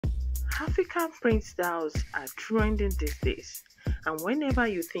African print styles are trending these days, and whenever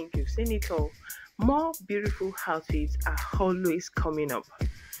you think you've seen it all, more beautiful outfits are always coming up,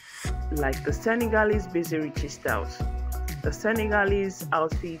 like the Senegalese Bazin Richie styles, the Senegalese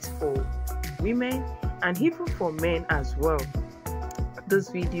outfits for women and even for men as well. This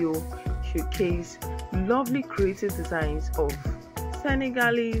video showcases lovely creative designs of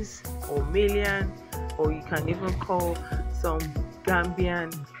Senegalese or Malian, or you can even call some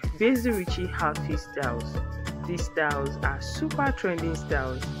Gambian Bazin Richie outfit styles. These styles are super trending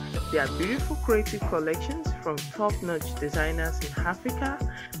styles. They are beautiful creative collections from top-notch designers in Africa.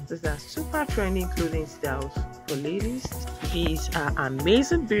 These are super trending clothing styles for ladies. These are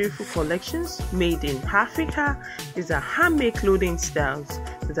amazing, beautiful collections made in Africa. These are handmade clothing styles.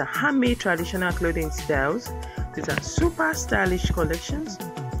 These are handmade traditional clothing styles. These are super stylish collections.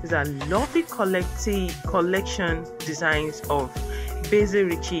 These are lovely collection designs of Bazin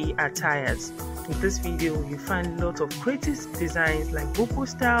Richie attires. In this video, you find a lot of creative designs like bopo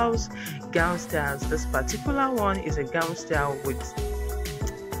styles, gown styles. This particular one is a gown style with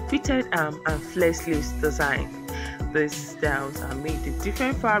fitted arm and flare sleeves design. These styles are made with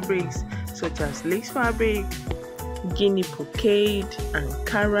different fabrics such as lace fabric, guinea brocade,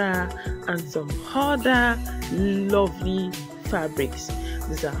 Ankara, and some other lovely fabrics.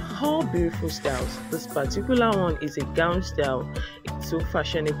 These are all beautiful styles. This particular one is a gown style. It's so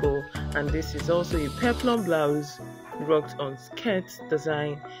fashionable, and this is also a peplum blouse rocked on skirt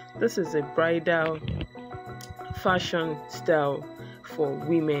design. This is a bridal fashion style for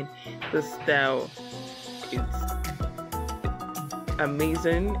women. This style is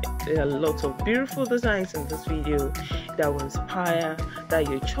amazing. There are a lot of beautiful designs in this video that will inspire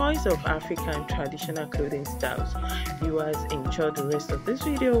your choice of African traditional clothing styles. Viewers, enjoy the rest of this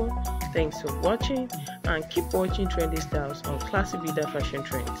video. Thanks for watching, and keep watching trendy styles on Classy Beader Fashion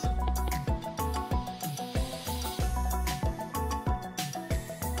Trends.